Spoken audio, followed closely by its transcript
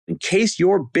case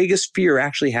your biggest fear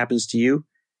actually happens to you,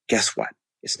 guess what?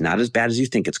 It's not as bad as you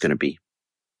think it's going to be.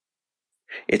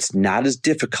 It's not as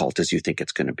difficult as you think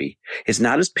it's going to be. It's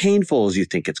not as painful as you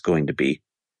think it's going to be.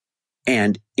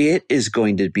 And it is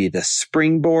going to be the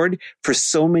springboard for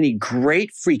so many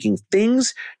great freaking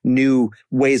things, new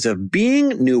ways of being,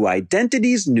 new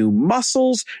identities, new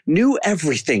muscles, new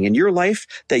everything in your life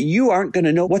that you aren't going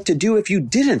to know what to do if you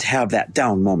didn't have that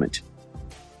down moment.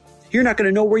 You're not going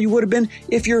to know where you would have been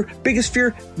if your biggest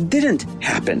fear didn't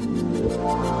happen.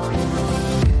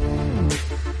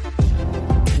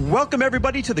 Welcome,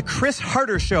 everybody, to the Chris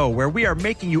Harder Show, where we are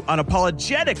making you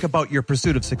unapologetic about your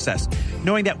pursuit of success,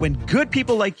 knowing that when good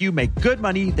people like you make good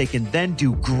money, they can then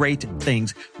do great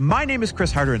things. My name is Chris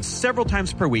Harder, and several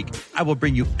times per week, I will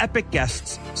bring you epic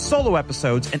guests, solo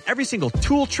episodes, and every single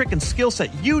tool, trick, and skill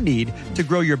set you need to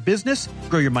grow your business,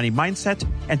 grow your money mindset,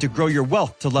 and to grow your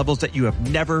wealth to levels that you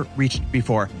have never reached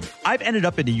before. I've ended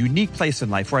up in a unique place in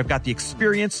life where I've got the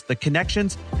experience, the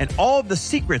connections, and all of the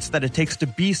secrets that it takes to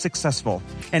be successful.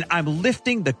 And I'm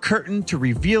lifting the curtain to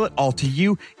reveal it all to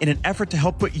you in an effort to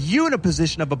help put you in a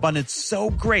position of abundance so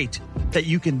great that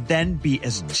you can then be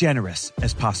as generous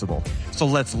as possible. So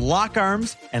let's lock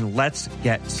arms and let's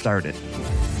get started.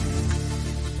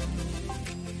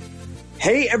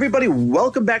 Hey, everybody.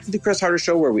 Welcome back to the Chris Harder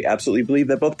Show, where we absolutely believe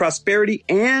that both prosperity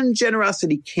and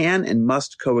generosity can and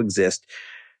must coexist.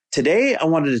 Today, I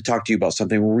wanted to talk to you about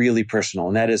something really personal,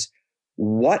 and that is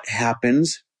what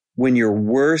happens when your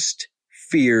worst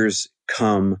fears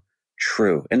come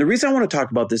true. And the reason I want to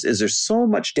talk about this is there's so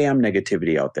much damn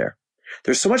negativity out there.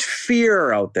 There's so much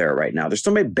fear out there right now. There's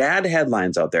so many bad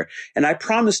headlines out there. And I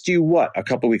promised you what a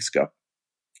couple weeks ago?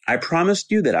 I promised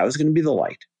you that I was going to be the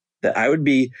light, that I would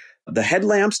be the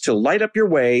headlamps to light up your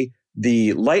way,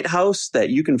 the lighthouse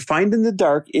that you can find in the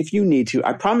dark if you need to.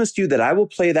 I promised you that I will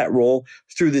play that role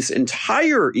through this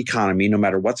entire economy, no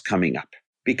matter what's coming up,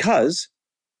 because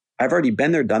I've already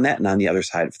been there, done that, and on the other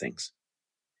side of things.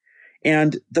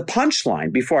 And the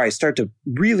punchline, before I start to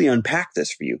really unpack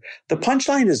this for you, the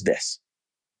punchline is this.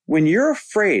 When you're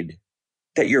afraid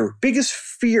that your biggest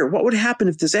fear, what would happen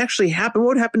if this actually happened? What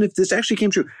would happen if this actually came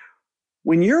true?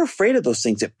 When you're afraid of those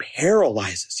things, it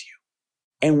paralyzes you.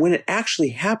 And when it actually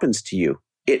happens to you,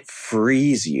 it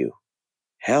frees you.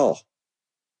 Hell,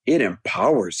 it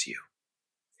empowers you.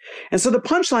 And so the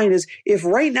punchline is, if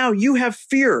right now you have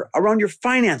fear around your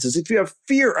finances, if you have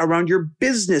fear around your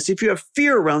business, if you have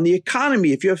fear around the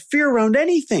economy, if you have fear around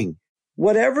anything,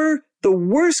 whatever the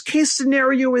worst case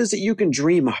scenario is that you can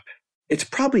dream up, it's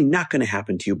probably not going to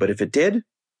happen to you. But if it did,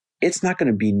 it's not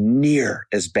going to be near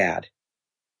as bad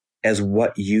as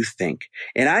what you think.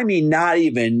 And I mean, not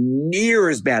even near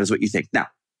as bad as what you think. Now,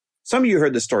 some of you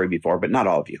heard this story before, but not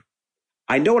all of you.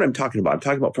 I know what I'm talking about. I'm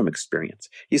talking about from experience.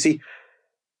 You see,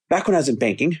 back when I was in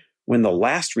banking, when the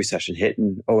last recession hit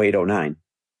in 08, 09,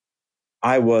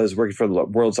 I was working for the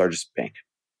world's largest bank.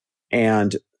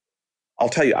 And I'll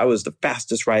tell you, I was the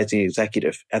fastest rising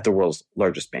executive at the world's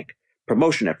largest bank.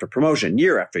 Promotion after promotion,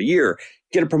 year after year.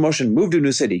 Get a promotion, move to a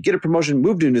new city. Get a promotion,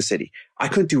 move to a new city. I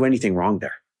couldn't do anything wrong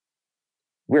there.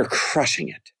 We're crushing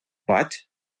it. But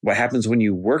what happens when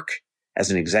you work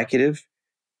as an executive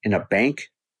in a bank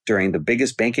during the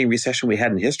biggest banking recession we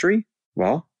had in history?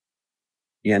 Well,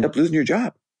 you end up losing your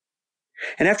job.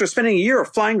 And after spending a year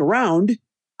of flying around,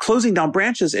 closing down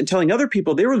branches and telling other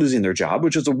people they were losing their job,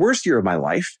 which was the worst year of my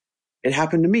life, it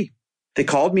happened to me. They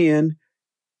called me in,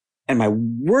 and my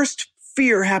worst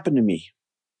fear happened to me.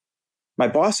 My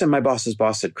boss and my boss's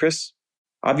boss said, Chris,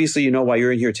 obviously you know why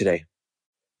you're in here today.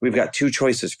 We've got two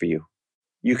choices for you.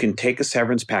 You can take a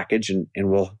severance package and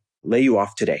we'll lay you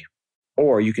off today.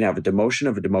 Or you can have a demotion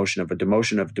of a demotion of a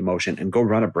demotion of a demotion and go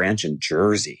run a branch in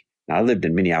Jersey. Now, I lived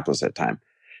in Minneapolis at the time.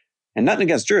 And nothing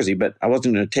against Jersey, but I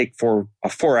wasn't going to take for a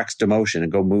 4X demotion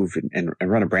and go move and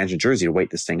run a branch in Jersey to wait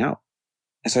this thing out.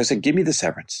 And so I said, give me the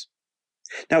severance.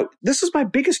 Now, this was my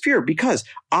biggest fear because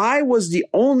I was the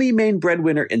only main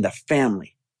breadwinner in the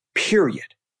family,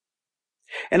 period.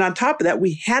 And on top of that,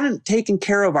 we hadn't taken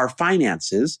care of our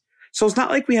finances. So it's not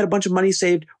like we had a bunch of money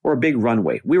saved or a big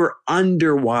runway. We were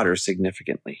underwater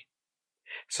significantly.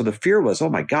 So the fear was, oh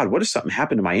my God, what if something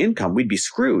happened to my income? We'd be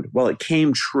screwed. Well, it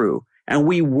came true and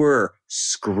we were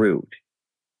screwed.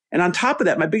 And on top of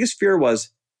that, my biggest fear was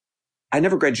I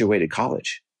never graduated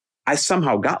college. I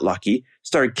somehow got lucky,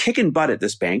 started kicking butt at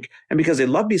this bank. And because they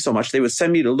loved me so much, they would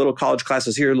send me to little college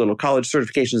classes here, little college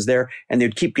certifications there, and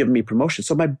they'd keep giving me promotions.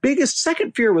 So my biggest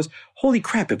second fear was, holy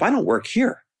crap, if I don't work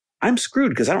here, I'm screwed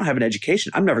because I don't have an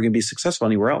education. I'm never going to be successful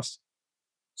anywhere else.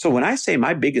 So when I say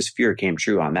my biggest fear came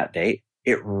true on that day,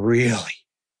 it really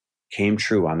came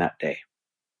true on that day.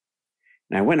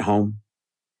 And I went home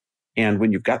And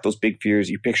when you've got those big fears,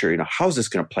 you picture, how's this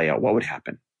going to play out? What would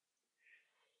happen?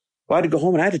 Well, I had to go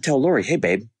home and I had to tell Lori, hey,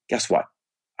 babe, guess what?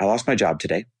 I lost my job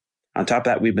today. On top of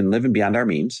that, we've been living beyond our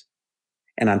means.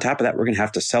 And on top of that, we're going to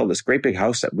have to sell this great big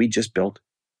house that we just built,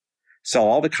 sell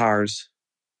all the cars,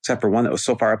 except for one that was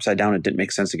so far upside down, it didn't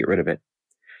make sense to get rid of it.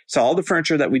 Sell all the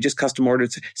furniture that we just custom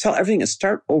ordered, sell everything and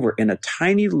start over in a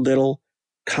tiny little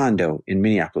condo in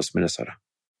Minneapolis, Minnesota.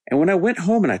 And when I went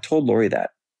home and I told Lori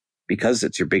that, because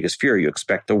it's your biggest fear, you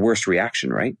expect the worst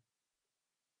reaction, right?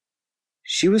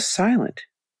 She was silent.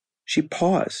 She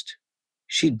paused.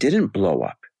 She didn't blow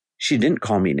up. She didn't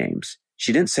call me names.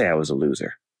 She didn't say I was a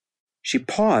loser. She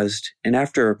paused, and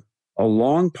after a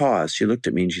long pause, she looked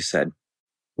at me and she said,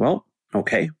 well,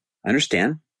 okay, I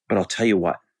understand, but I'll tell you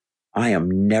what. I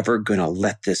am never going to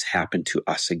let this happen to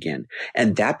us again.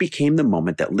 And that became the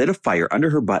moment that lit a fire under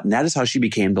her butt. And that is how she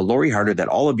became the Lori Harder that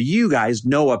all of you guys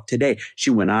know of today. She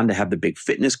went on to have the big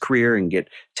fitness career and get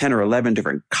 10 or 11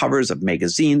 different covers of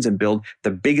magazines and build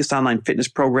the biggest online fitness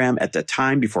program at the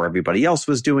time before everybody else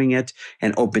was doing it,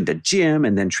 and opened a gym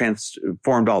and then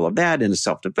transformed all of that into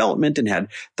self-development and had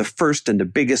the first and the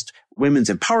biggest women's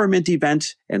empowerment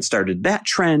event and started that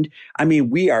trend. I mean,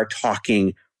 we are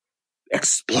talking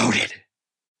exploded.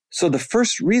 So the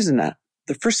first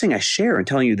thing I share in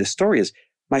telling you this story is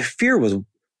my fear was,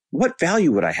 what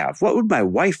value would I have? What would my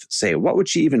wife say? What would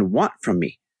she even want from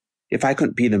me if I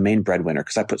couldn't be the main breadwinner?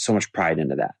 Because I put so much pride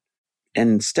into that.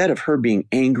 And instead of her being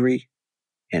angry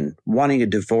and wanting a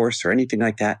divorce or anything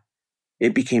like that,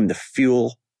 it became the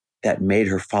fuel that made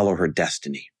her follow her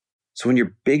destiny. So when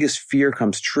your biggest fear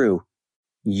comes true,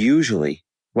 usually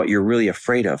what you're really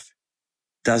afraid of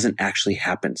doesn't actually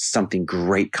happen. Something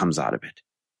great comes out of it.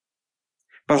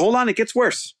 But hold on, it gets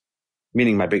worse,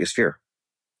 meaning my biggest fear.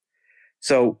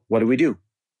 So what do?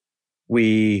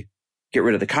 We get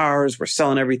rid of the cars. We're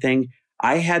selling everything.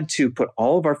 I had to put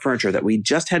all of our furniture that we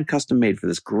just had custom made for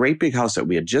this great big house that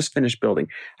we had just finished building.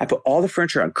 I put all the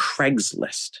furniture on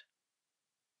Craigslist.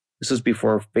 This was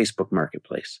before Facebook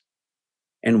Marketplace,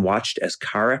 and watched as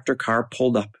car after car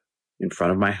pulled up in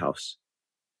front of my house,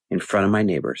 in front of my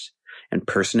neighbors. And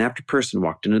person after person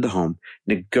walked into the home,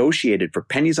 negotiated for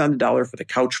pennies on the dollar for the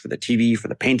couch, for the TV, for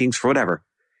the paintings, for whatever,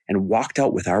 and walked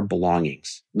out with our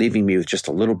belongings, leaving me with just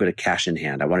a little bit of cash in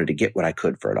hand. I wanted to get what I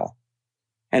could for it all.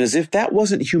 And as if that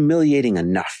wasn't humiliating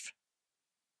enough,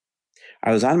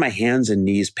 I was on my hands and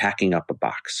knees packing up a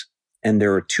box, and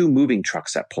there were 2 moving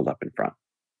trucks that pulled up in front.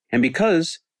 And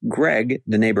because Greg,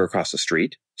 the neighbor across the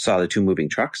street, saw the 2 moving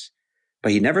trucks,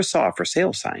 but he never saw a for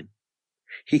sale sign,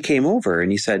 he came over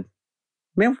and he said,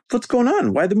 man, what's going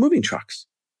on? Why the moving trucks?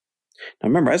 Now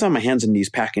remember, I was on my hands and knees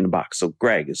packing a box. So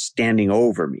Greg is standing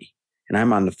over me and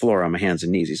I'm on the floor on my hands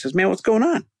and knees. He says, man, what's going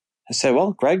on? I said,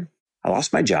 well, Greg, I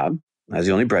lost my job. I was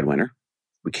the only breadwinner.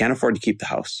 We can't afford to keep the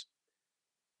house.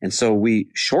 And so we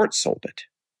short sold it.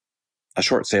 A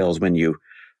short sale is when you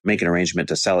make an arrangement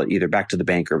to sell it either back to the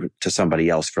bank or to somebody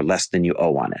else for less than you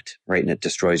owe on it, right? And it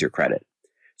destroys your credit.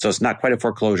 So it's not quite a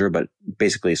foreclosure, but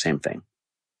basically the same thing.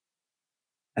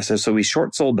 I said, so we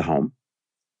short sold the home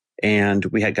and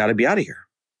we had got to be out of here.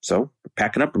 So we're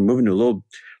packing up and moving to a little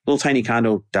tiny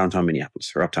condo downtown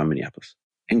Minneapolis or uptown Minneapolis.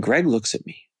 And Greg looks at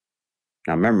me.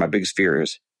 Now remember, my biggest fear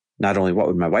is not only what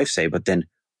would my wife say, but then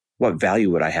what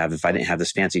value would I have if I didn't have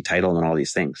this fancy title and all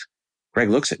these things? Greg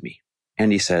looks at me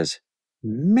and he says,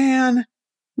 man,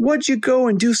 what'd you go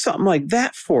and do something like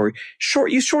that for?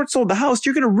 You short sold the house.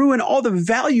 You're going to ruin all the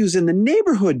values in the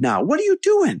neighborhood now. What are you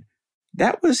doing?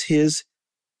 That was his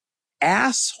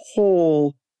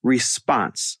asshole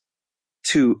response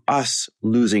to us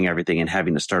losing everything and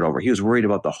having to start over. He was worried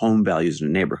about the home values in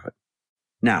the neighborhood.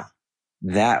 Now,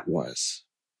 that was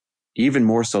even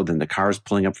more so than the cars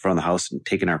pulling up in front of the house and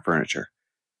taking our furniture.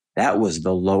 That was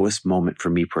the lowest moment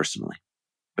for me personally.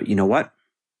 But you know what?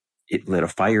 It lit a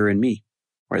fire in me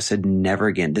where I said, never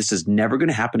again. This is never going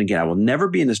to happen again. I will never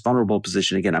be in this vulnerable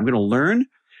position again. I'm going to learn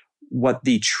what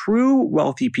the true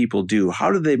wealthy people do.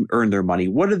 How do they earn their money?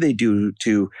 What do they do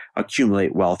to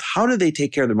accumulate wealth? How do they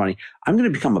take care of their money? I'm going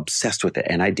to become obsessed with it.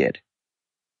 And I did.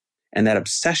 And that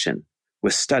obsession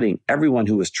with studying everyone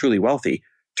who was truly wealthy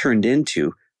turned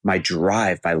into my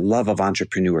drive, my love of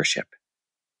entrepreneurship.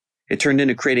 It turned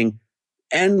into creating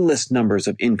endless numbers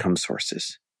of income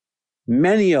sources,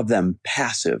 many of them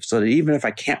passive, so that even if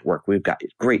I can't work, we've got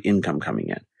great income coming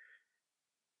in.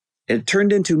 It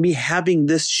turned into me having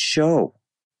this show.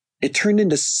 It turned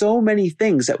into so many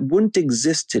things that wouldn't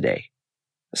exist today,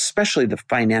 especially the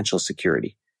financial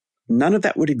security. None of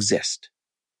that would exist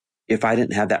if I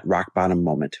didn't have that rock bottom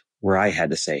moment where I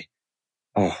had to say,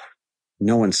 oh,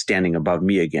 no one's standing above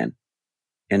me again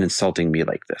and insulting me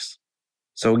like this.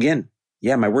 So again,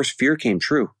 yeah, my worst fear came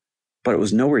true, but it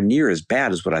was nowhere near as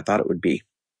bad as what I thought it would be.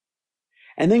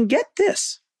 And then get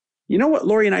this. You know what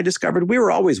Lori and I discovered? We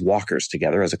were always walkers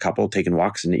together as a couple, taking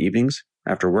walks in the evenings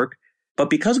after work. But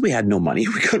because we had no money,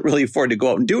 we couldn't really afford to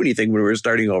go out and do anything when we were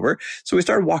starting over. So we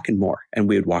started walking more, and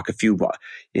we would walk a few.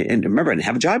 And remember, I didn't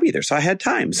have a job either, so I had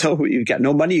time. So you got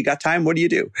no money, you got time. What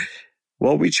do?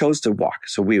 Well, we chose to walk.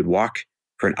 So we would walk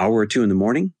for an hour or two in the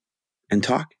morning and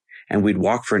talk. And we'd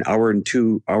walk for an hour or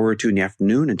two in the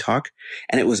afternoon and talk.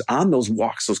 And it was on those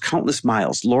walks, those countless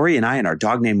miles, Lori and I and our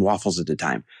dog named Waffles at the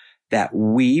time, that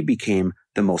we became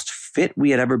the most fit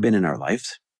we had ever been in our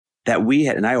lives. That we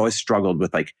had, and I always struggled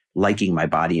with liking my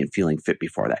body and feeling fit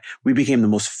before that. We became the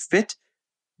most fit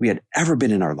we had ever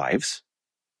been in our lives.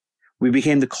 We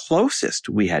became the closest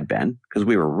we had been because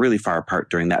we were really far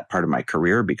apart during that part of my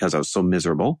career because I was so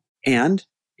miserable. And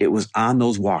it was on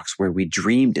those walks where we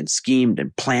dreamed and schemed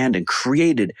and planned and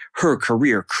created her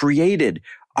career, created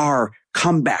our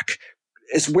comeback.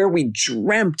 It's where we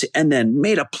dreamt and then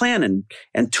made a plan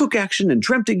and took action and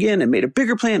dreamt again and made a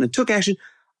bigger plan and took action.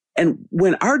 And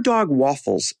when our dog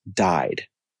Waffles died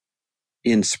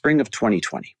in spring of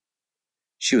 2020,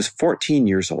 she was 14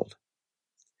 years old.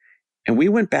 And we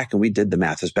went back and we did the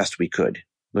math as best we could,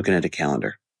 looking at a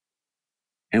calendar.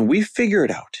 And we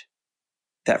figured out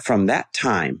that from that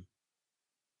time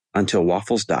until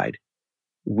Waffles died,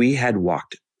 we had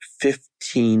walked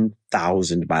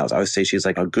 15,000 miles. I would say she's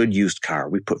like a good used car.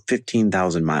 We put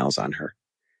 15,000 miles on her.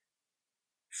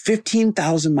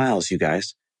 15,000 miles, you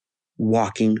guys.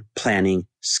 Walking, planning,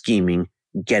 scheming,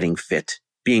 getting fit,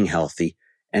 being healthy,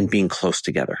 and being close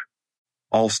together.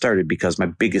 All started because my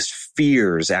biggest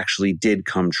fears actually did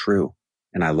come true.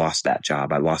 And I lost that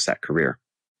job. I lost that career.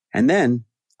 And then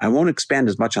I won't expand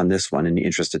as much on this one in the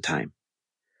interest of time.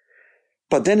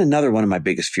 But then another one of my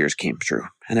biggest fears came true.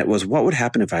 And it was, what would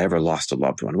happen if I ever lost a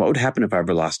loved one? What would happen if I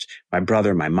ever lost my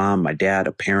brother, my mom, my dad,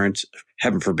 a parent,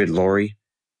 heaven forbid, Lori?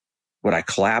 Would I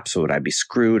collapse? Would I be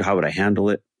screwed? How would I handle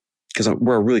it? Because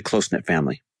we're a really close-knit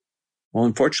family. Well,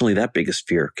 unfortunately, that biggest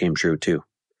fear came true too.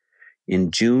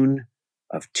 In June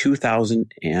of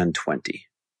 2020,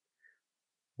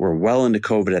 we're well into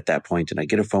COVID at that point, and I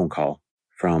get a phone call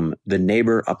from the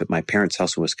neighbor up at my parents'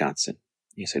 house in Wisconsin.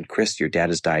 He said, Chris, your dad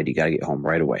has died. You got to get home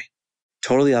right away.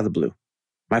 Totally out of the blue.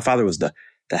 My father was the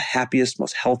happiest,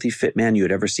 most healthy, fit man you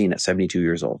had ever seen at 72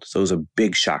 years old. So it was a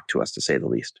big shock to us, to say the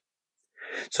least.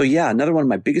 So yeah, another one of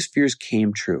my biggest fears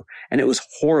came true. And it was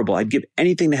horrible. I'd give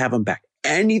anything to have him back.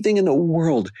 Anything in the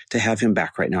world to have him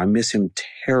back right now. I miss him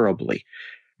terribly.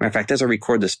 Matter of fact, as I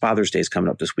record this, Father's Day is coming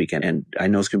up this weekend. And I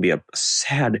know it's going to be a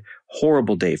sad,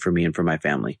 horrible day for me and for my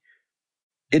family.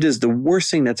 It is the worst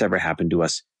thing that's ever happened to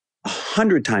us,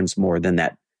 100 times more than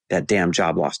that damn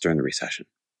job loss during the recession.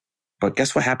 But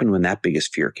guess what happened when that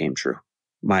biggest fear came true?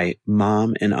 My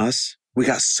mom and us, we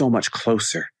got so much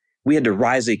closer. We had to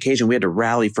rise to the occasion. We had to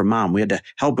rally for mom. We had to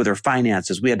help with her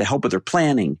finances. We had to help with her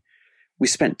planning. We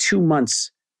spent 2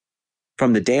 months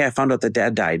from the day I found out that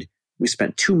dad died. We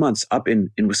spent 2 months up in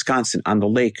Wisconsin on the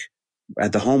lake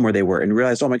at the home where they were and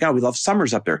realized, oh my God, we love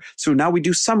summers up there. So now we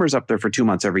do summers up there for 2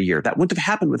 months every year. That wouldn't have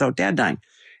happened without dad dying.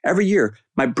 Every year,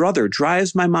 my brother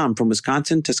drives my mom from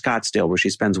Wisconsin to Scottsdale where she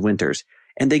spends winters.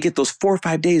 And they get those 4 or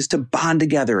 5 days to bond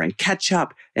together and catch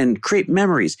up and create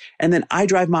memories. And then I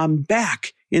drive mom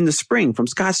back in the spring from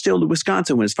Scottsdale to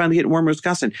Wisconsin when it's finally getting warmer in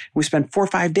Wisconsin. We spend 4 or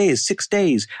 5 days, 6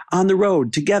 days on the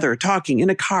road together, talking in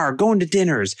a car, going to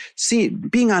dinners,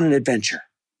 being on an adventure.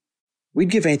 We'd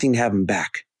give anything to have him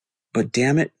back. But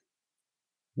damn it,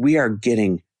 we are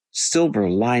getting silver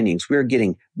linings. We are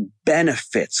getting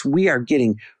benefits. We are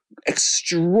getting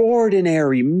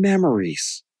extraordinary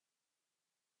memories.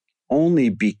 Only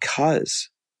because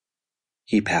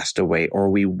he passed away, or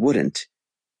we wouldn't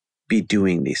be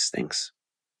doing these things.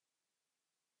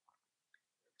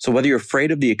 So whether you're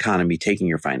afraid of the economy taking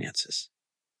your finances,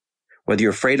 whether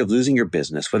you're afraid of losing your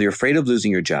business, whether you're afraid of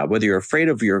losing your job, whether you're afraid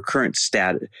of your current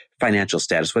financial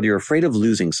status, whether you're afraid of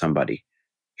losing somebody,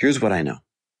 here's what I know.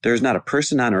 There's not a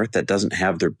person on earth that doesn't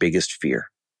have their biggest fear.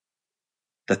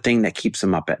 The thing that keeps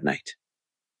them up at night.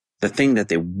 The thing that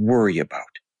they worry about.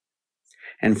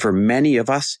 And for many of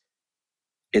us,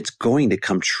 it's going to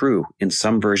come true in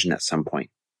some version at some point.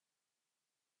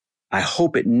 I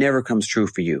hope it never comes true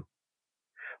for you.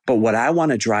 But what I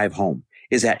want to drive home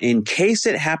is that in case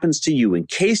it happens to you, in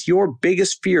case your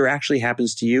biggest fear actually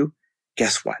happens to you,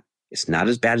 guess what? It's not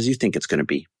as bad as you think it's going to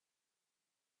be.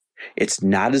 It's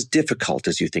not as difficult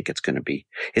as you think it's going to be.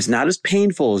 It's not as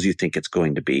painful as you think it's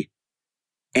going to be.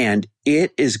 And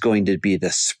it is going to be the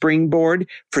springboard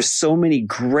for so many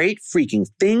great freaking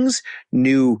things,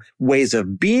 new ways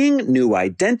of being, new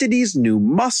identities, new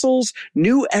muscles,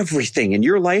 new everything in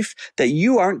your life that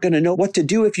you aren't going to know what to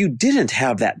do if you didn't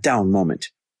have that down moment.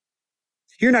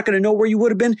 You're not going to know where you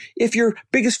would have been if your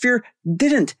biggest fear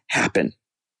didn't happen.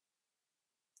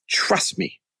 Trust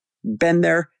me. Been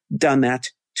there, done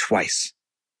that twice.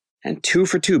 And 2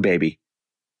 for 2, baby.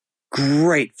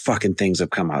 Great fucking things have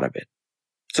come out of it.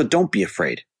 So don't be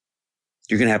afraid.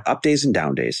 You're going to have up days and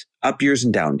down days, up years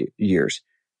and down years.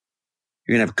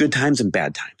 You're going to have good times and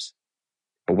bad times.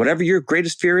 But whatever your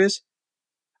greatest fear is,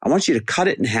 I want you to cut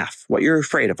it in half. What you're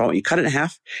afraid of, I want you to cut it in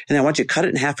half, and then I want you to cut it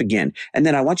in half again. And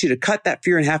then I want you to cut that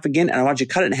fear in half again, and I want you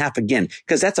to cut it in half again,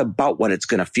 because that's about what it's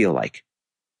going to feel like.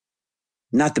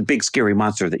 Not the big scary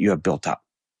monster that you have built up.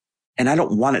 And I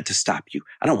don't want it to stop you.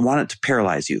 I don't want it to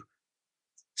paralyze you.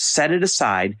 Set it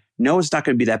aside. No, it's not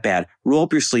going to be that bad. Roll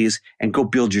up your sleeves and go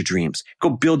build your dreams. Go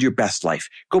build your best life.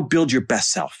 Go build your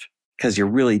best self, because you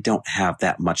really don't have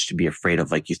that much to be afraid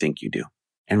of like you think you do.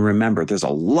 And remember, there's a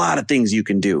lot of things you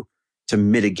can do to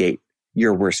mitigate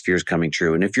your worst fears coming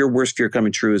true. And if your worst fear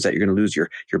coming true is that you're going to lose your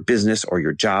business or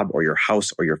your job or your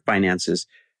house or your finances,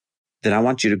 then I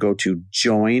want you to go to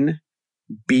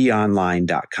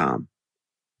joinbeonline.com.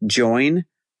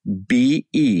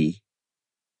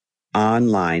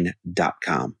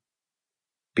 joinbeonline.com.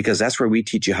 Because that's where we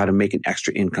teach you how to make an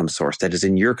extra income source that is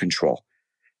in your control,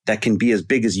 that can be as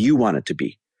big as you want it to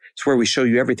be. It's where we show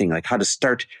you everything, like how to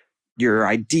start your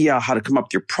idea, how to come up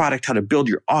with your product, how to build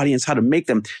your audience, how to make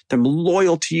them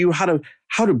loyal to you, how to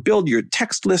build your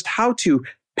text list, how to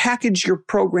package your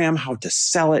program, how to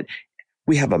sell it.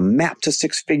 We have a map to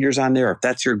 6 figures on there. If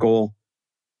that's your goal,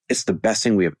 it's the best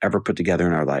thing we have ever put together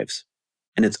in our lives.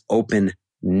 And it's open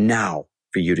now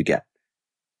for you to get.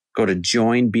 Go to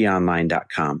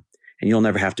joinbeonline.com, and you'll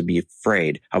never have to be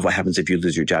afraid of what happens if you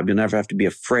lose your job. You'll never have to be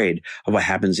afraid of what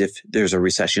happens if there's a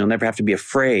recession. You'll never have to be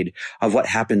afraid of what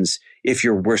happens if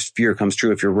your worst fear comes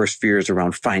true, if your worst fear is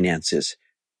around finances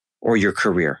or your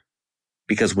career.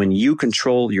 Because when you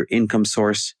control your income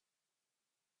source,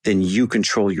 then you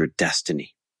control your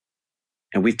destiny.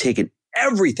 And we've taken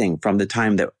everything from the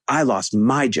time that I lost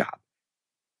my job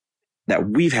that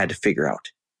we've had to figure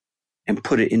out and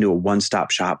put it into a one-stop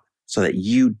shop so that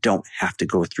you don't have to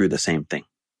go through the same thing.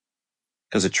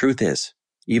 Because the truth is,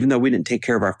 even though we didn't take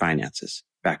care of our finances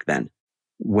back then,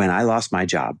 when I lost my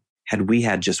job, had we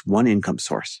had just one income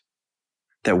source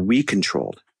that we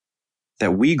controlled,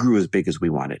 that we grew as big as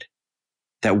we wanted,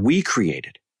 that we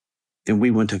created, then we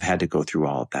wouldn't have had to go through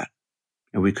all of that.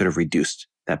 And we could have reduced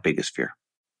that biggest fear.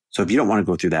 So if you don't want to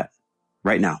go through that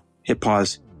right now, hit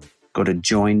pause, go to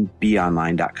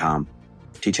joinbeonline.com.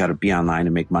 Teach how to be online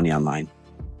and make money online.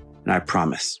 And I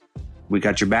promise, we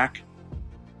got your back,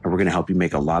 and we're going to help you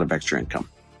make a lot of extra income.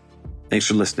 Thanks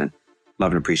for listening.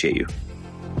 Love and appreciate you.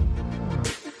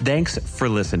 Thanks for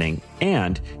listening.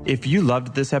 And if you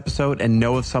loved this episode and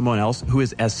know of someone else who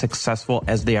is as successful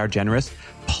as they are generous,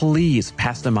 please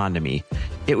pass them on to me.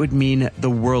 It would mean the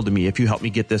world to me if you help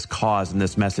me get this cause and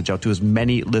this message out to as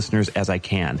many listeners as I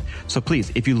can. So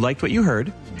please, if you liked what you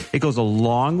heard, it goes a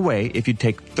long way if you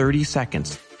take 30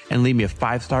 seconds and leave me a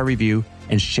 5-star review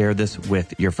and share this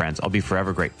with your friends. I'll be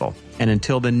forever grateful. And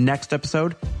until the next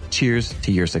episode, cheers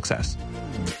to your success.